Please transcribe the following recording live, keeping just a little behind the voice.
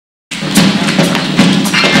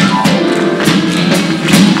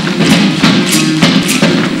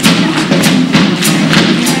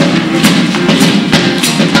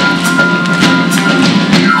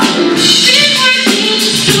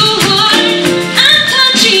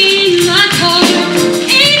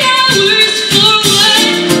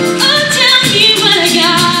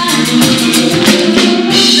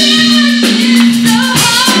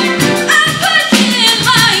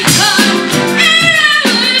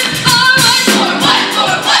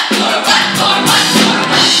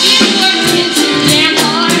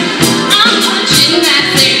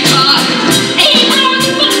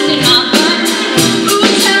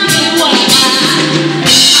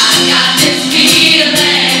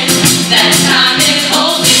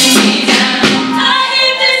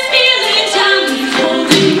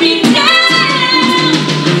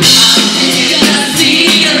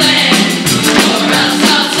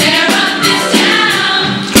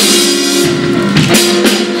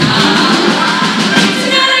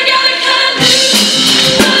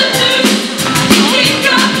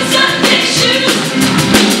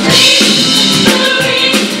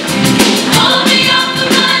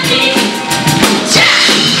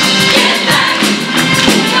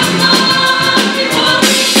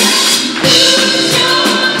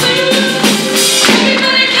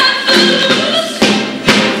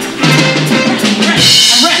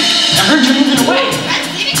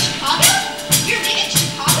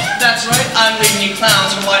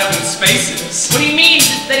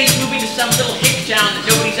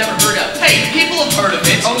people have heard of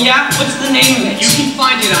it. Oh yeah? What's the name of it? You can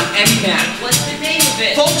find it on any map. What's the name of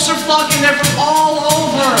it? Folks are flocking there from all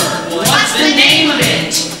over. What's the name of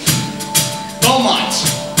it? Beaumont.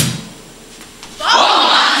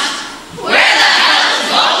 Beaumont? Where the hell is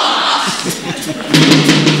Beaumont?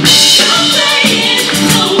 I'm playing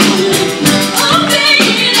I'm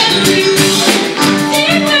playing every rule.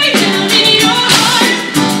 Deep way down in your heart.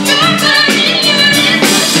 You're burning your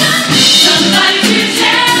innocence. Somebody to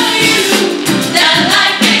tell you that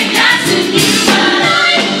life ain't passing you by.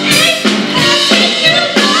 Life ain't passing you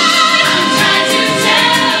by. I'm trying to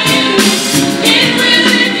tell you it will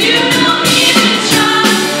if you don't even try.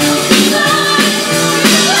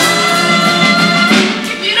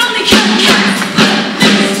 If you'd only cut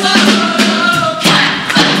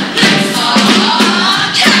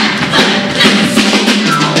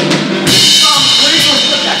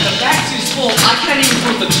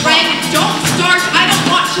Frank, don't start. I don't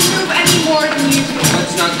want to move any more than you do.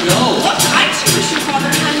 Let's not go. Look, I too wish your father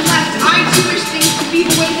had left. I too wish things to be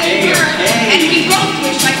the way they were. And we both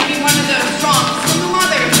wish I could be one of those strong, single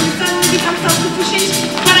mothers who suddenly become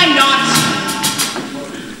self-sufficient. But I'm not.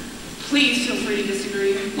 Please feel free to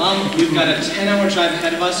disagree. Mom, we've got a 10-hour drive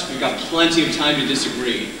ahead of us. We've got plenty of time to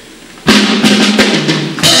disagree.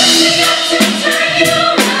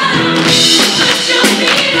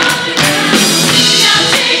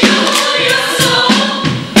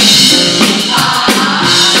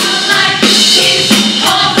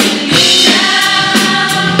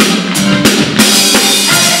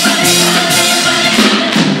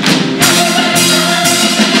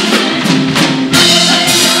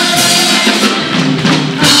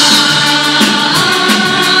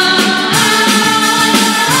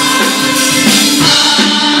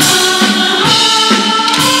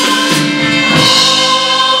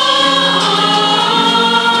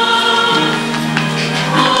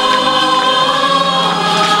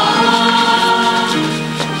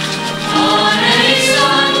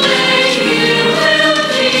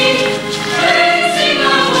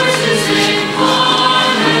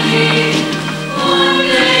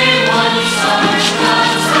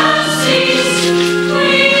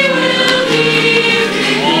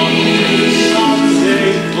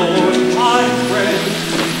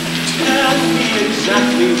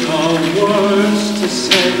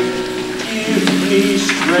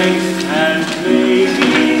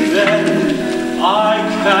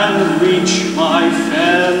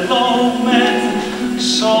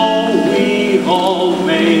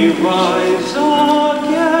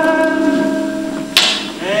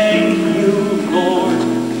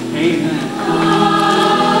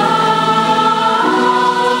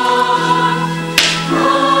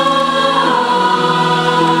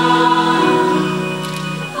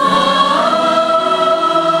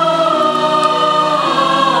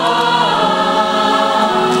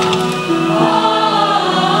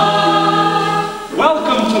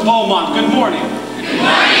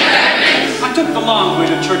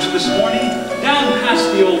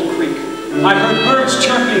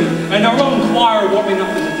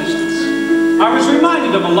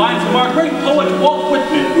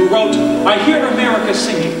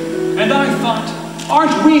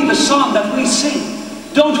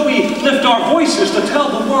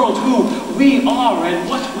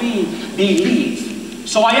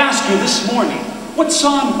 So I ask you this morning, what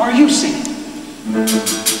song are you singing?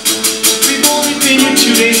 We've only been here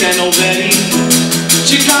 2 days and already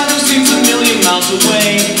Chicago seems a million miles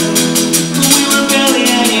away. But we were barely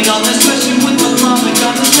hanging on this question with my mom and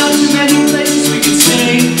God. There's not too many places we could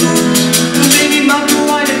stay. But maybe Mom can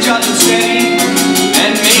find a job that's steady,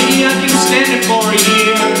 and maybe I can stand it for a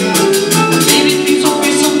year. Maybe things won't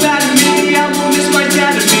be so bad, and maybe I won't miss my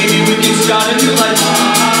dad, and maybe we can start a new life.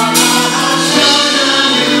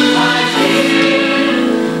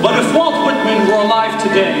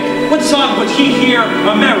 Today, what song would he hear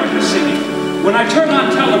America singing? When I turn on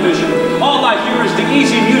television, all I hear is the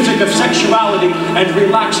easy music of sexuality and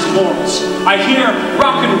relaxed morals. I hear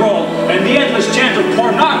rock and roll and the endless chant of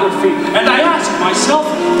pornography, and I ask myself,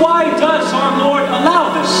 why does our Lord allow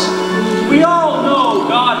this? We all know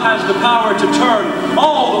God has the power to turn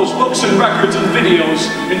all those books and records and videos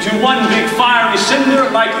into one big fiery cinder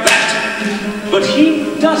like that. But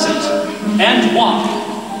he doesn't. And why?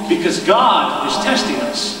 Because God is testing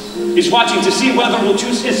us. He's watching to see whether we'll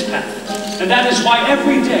choose his path. And that is why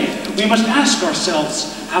every day we must ask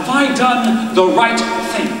ourselves, have I done the right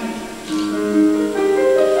thing?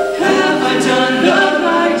 Have I done the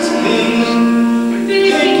right thing?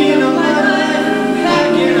 Thinking of my life,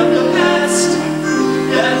 packing up the past.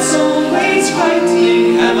 That's always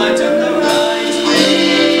fighting. Have I done the right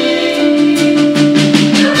thing?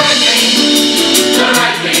 The right thing.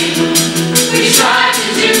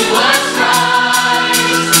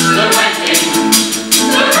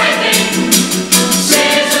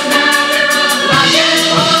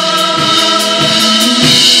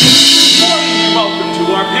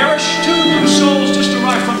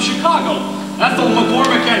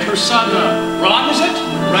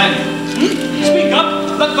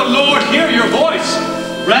 Lord, hear your voice.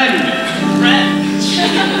 Ren.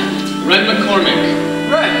 Ren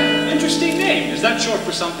McCormick. Ren, interesting name. Is that short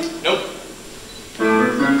for something? Nope.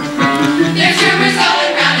 There's rumors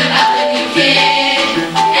going round about the new kid,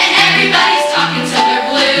 and everybody's talking till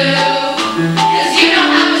they're blue. 'Cause you know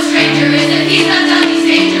how a stranger is, and he's not done, he's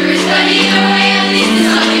dangerous, but either way, at least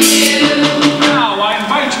it's something new. Now, I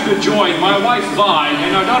invite you to join my wife Vi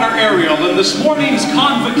and our daughter Ariel in this morning's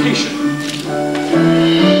convocation.